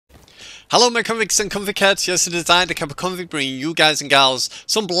Hello my convicts and convicettes, yes it is I, the Kappa Convict, bringing you guys and gals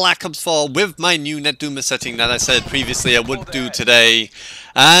some Black Ops 4 with my new net doomer setting that I said previously I would do today.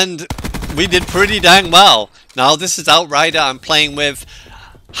 And we did pretty dang well. Now this is Outrider I'm playing with.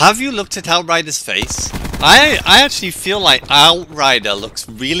 Have you looked at Outrider's face? I actually feel like Outrider looks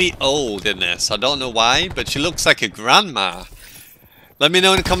really old in this. I don't know why, but she looks like a grandma. Let me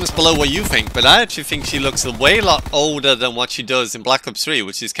know in the comments below what you think, but I actually think she looks a way lot older than what she does in Black Ops 3,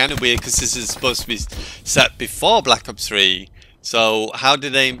 which is kind of weird because this is supposed to be set before Black Ops 3. So how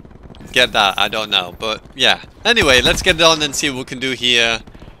did they get that? I don't know, but yeah. Anyway, let's get it on and see what we can do here,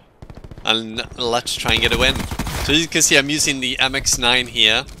 and let's try and get a win. So as you can see, I'm using the MX-9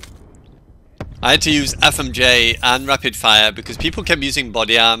 here. I had to use FMJ and rapid fire because people kept using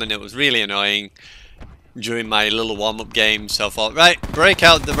body arm and it was really annoying during my little warm-up game. So I thought, right, break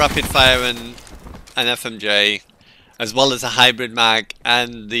out the rapid fire and FMJ, as well as a hybrid mag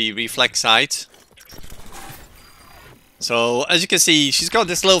and the reflex sight. So as you can see, she's got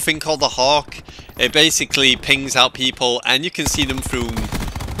this little thing called the Hawk. It basically pings out people and you can see them through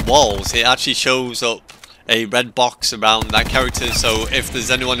walls. It actually shows up a red box around that character, so if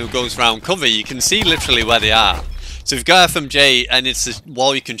there's anyone who goes around cover, you can see literally where they are. So if you've got FMJ and it's a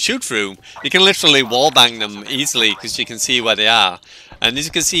wall you can shoot through, you can literally wallbang them easily because you can see where they are. And as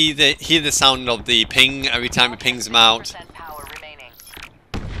you can see, hear the sound of the ping every time it pings them out.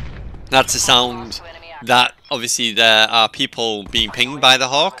 That's the sound that obviously there are people being pinged by the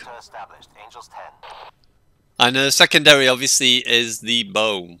Hawk. And the secondary obviously is the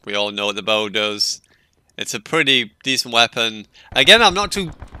bow. We all know what the bow does. It's a pretty decent weapon. Again, I'm not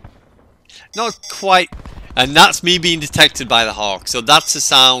quite. And that's me being detected by the Hawk. So that's the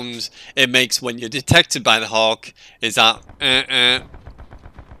sound it makes when you're detected by the Hawk. Is that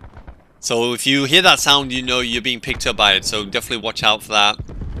So if you hear that sound, you know you're being picked up by it. So definitely watch out for that.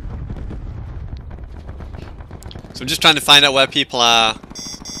 So I'm just trying to find out where people are.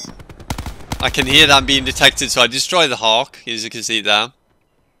 I can hear that I'm being detected, so I destroy the Hawk, as you can see there.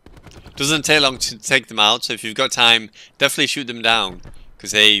 Doesn't take long to take them out, so if you've got time, definitely shoot them down.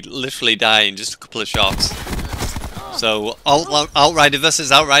 Because they literally die in just a couple of shots. So, Outrider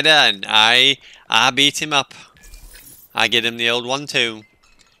versus Outrider, and I beat him up. I get him the old one too.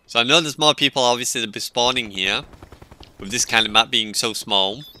 So I know there's more people obviously that be spawning here, with this kind of map being so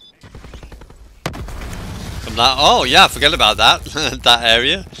small. I'm like, oh yeah, I forgot about that, that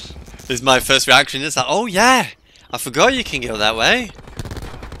area. This is my first reaction, is that, oh yeah, I forgot you can go that way.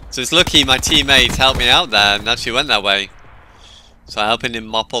 So it's lucky my teammate helped me out there and actually went that way. So I'm helping him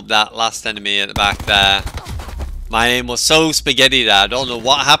mop up that last enemy at the back there. My aim was so spaghetti there. I don't know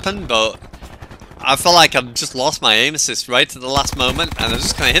what happened, but I felt like I've just lost my aim assist right at the last moment, and I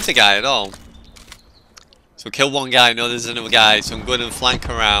just can't hit the guy at all. So kill one guy, I know there's another guy, so I'm going to flank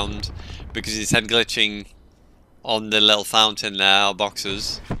around because he's head glitching on the little fountain there, or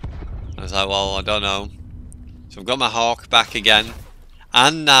boxes. I was like, well, I don't know. So I've got my Hawk back again,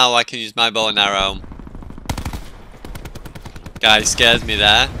 and now I can use my bow and arrow. Guy scares me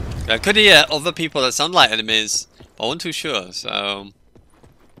there. I could hear other people that sound like enemies, but I wasn't too sure, so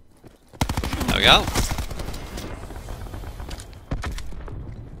there we go.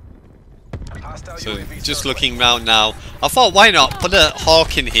 So just looking around now, I thought why not put a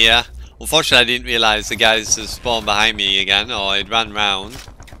Hawk in here. Unfortunately I didn't realise the guys had spawned behind me again, or it ran round.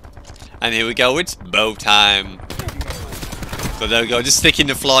 And here we go, it's bow time. So there we go, just sticking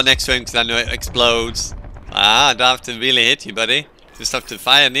the floor next to him because I know it explodes. I don't have to really hit you, buddy. Just have to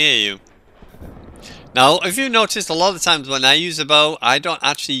fire near you. Now, if you noticed, a lot of the times when I use a bow, I don't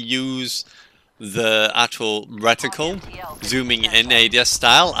actually use the actual reticle, zooming in ADS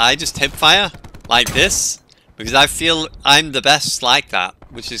style. I just hip fire like this, because I feel I'm the best like that,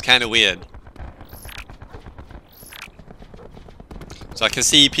 which is kind of weird. So I can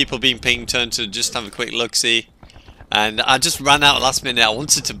see people being pinged, turn to just have a quick look-see. And I just ran out last minute. I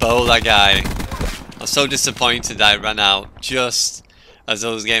wanted to bow that guy. I was so disappointed that I ran out just as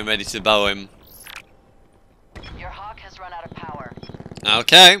I was getting ready to bow him. Your Hawk has run out of power.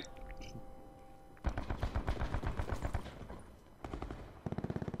 Okay.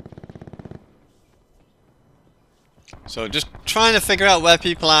 So just trying to figure out where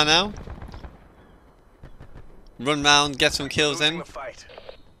people are now. Run round, get some kills in.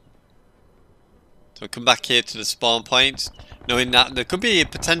 So come back here to the spawn point, knowing that there could be a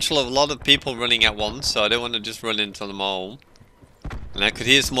potential of a lot of people running at once, so I don't want to just run into them all. And I could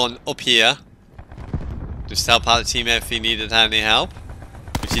hear someone up here, just help out the teammate if he needed any help,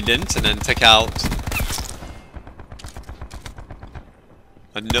 which he didn't, and then take out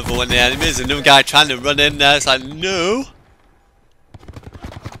another one of the enemies. Another guy trying to run in there, it's like, no!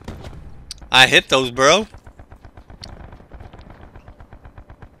 I hit those, bro.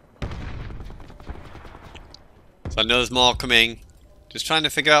 So I know there's more coming. Just trying to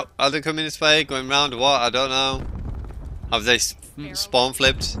figure out, are they coming this way, going round or what? I don't know. Have they spawn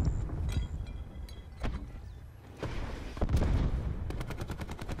flipped?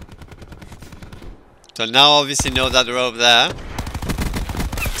 So now obviously know that they're over there.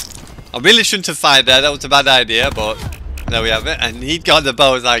 I really shouldn't have fired there, that was a bad idea, but there we have it. And he got the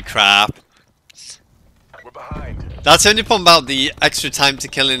bow like crap. We're behind. That's the only problem about the extra time to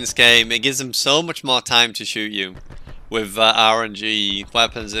kill in this game. It gives them so much more time to shoot you with RNG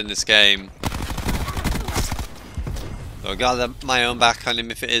weapons in this game. So I got my own back on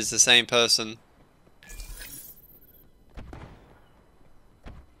him if it is the same person.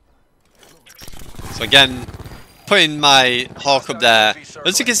 So again, putting my hawk up there.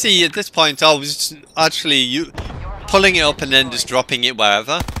 As you can see at this point, I was actually pulling it up and then just dropping it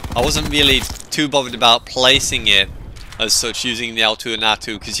wherever. I wasn't really too bothered about placing it as such using the L2 and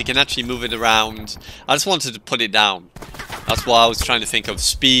R2 because you can actually move it around. I just wanted to put it down. That's why I was trying to think of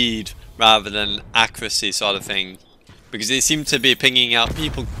speed rather than accuracy sort of thing. Because it seemed to be pinging out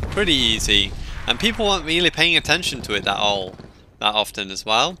people pretty easy. And people weren't really paying attention to it that often as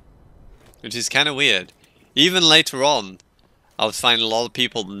well. Which is kind of weird. Even later on, I was finding a lot of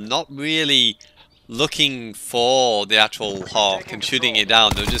people not really looking for the actual hawk and shooting it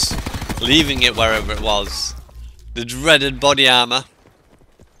down. They were just leaving it wherever it was. The dreaded body armor.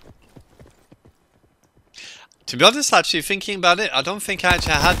 To be honest, actually thinking about it, I don't think I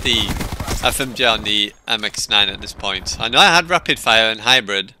actually had the FMJ on the MX-9 at this point. I know I had rapid fire and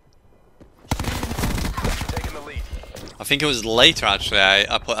hybrid. Taking the lead. I think it was later actually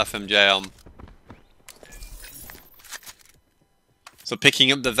I put FMJ on. So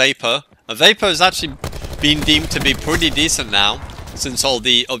picking up the Vapor. A Vapor has actually been deemed to be pretty decent now since all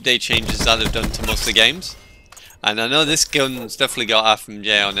the update changes that they've done to most of the games. And I know this gun's definitely got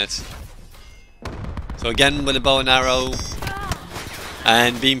FMJ on it. So again with a bow and arrow.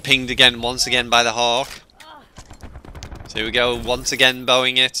 And being pinged again once again by the hawk. So here we go, once again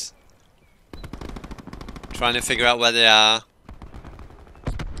bowing it. Trying to figure out where they are.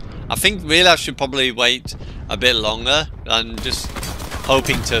 I think really I should probably wait a bit longer than just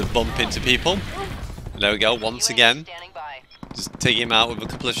hoping to bump into people. There we go, once again. Just take him out with a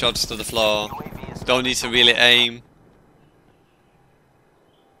couple of shots to the floor. Don't need to really aim.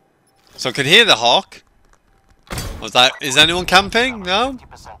 So I could hear the hawk. Was that, is anyone camping? No?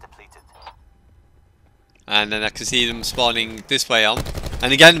 And then I could see them spawning this way on.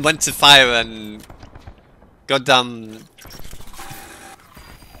 And again went to fire and goddamn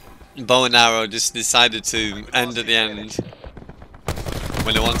bow and arrow just decided to end at the end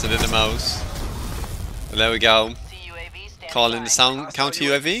when I wanted it the most. But there we go. Calling the sound counter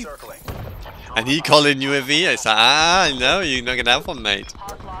UAV. And he calling UAV. I said, ah, no, you're not gonna have one, mate.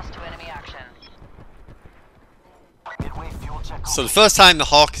 So the first time the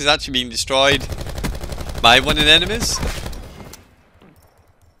hawk is actually being destroyed by one of the enemies.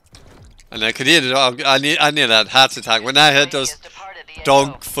 And I could hear the dog. I near that heart attack. When I heard those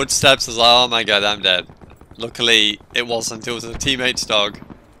dog footsteps, I was like, oh my god, I'm dead. Luckily, it wasn't. It was a teammate's dog.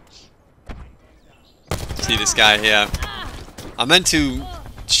 See this guy here. I meant to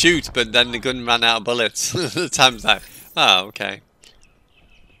shoot, but then the gun ran out of bullets. The time's like, oh, okay.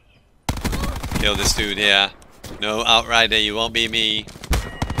 Kill this dude here. No, Outrider, you won't be me.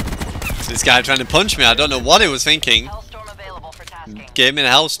 This guy trying to punch me. I don't know what he was thinking. Gave me the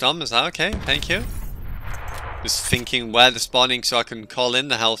Hellstorm. I was like, okay, thank you. Just thinking where they're spawning so I can call in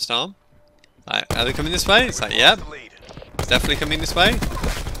the Hellstorm. Right, are they coming this way? It's like, yep. It's definitely coming this way.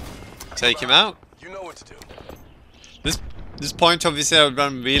 Take him out. You know what to do. This point, obviously, I would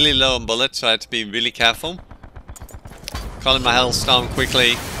run really low on bullets, so I had to be really careful. Calling my Hellstorm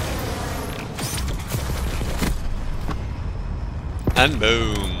quickly. And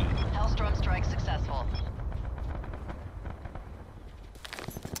boom. Hellstorm strike successful.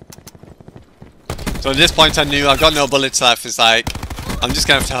 So at this point I knew I got no bullets left. It's like, I'm just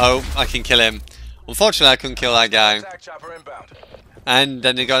going to have to hope I can kill him. Unfortunately I couldn't kill that guy. And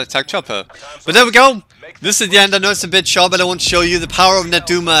then he got attack chopper. But there we go. This is the end. I know it's a bit short, but I want to show you the power of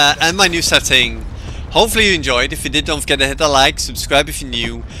NetDuma and my new setting. Hopefully you enjoyed. If you did, don't forget to hit the like, subscribe if you're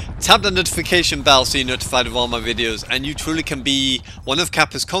new, tap the notification bell so you're notified of all my videos, and you truly can be one of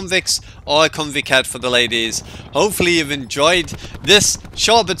Kappa's convicts or a convict for the ladies. Hopefully you've enjoyed this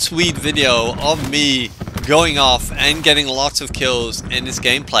short but sweet video of me going off and getting lots of kills in this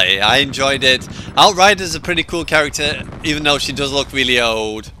gameplay. I enjoyed it. Outrider's a pretty cool character, even though she does look really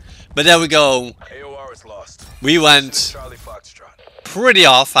old. But there we go. We went pretty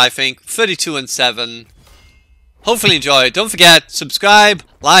off, I think. 32 and 7. Hopefully enjoy it. Don't forget, subscribe,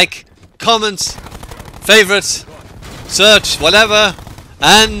 like, comment, favorites, search, whatever.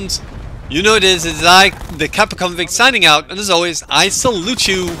 And you know it's like the Kappa Convict signing out. And as always, I salute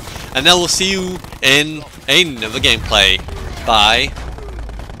you. And I will see you in another gameplay. Bye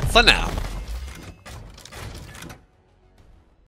for now.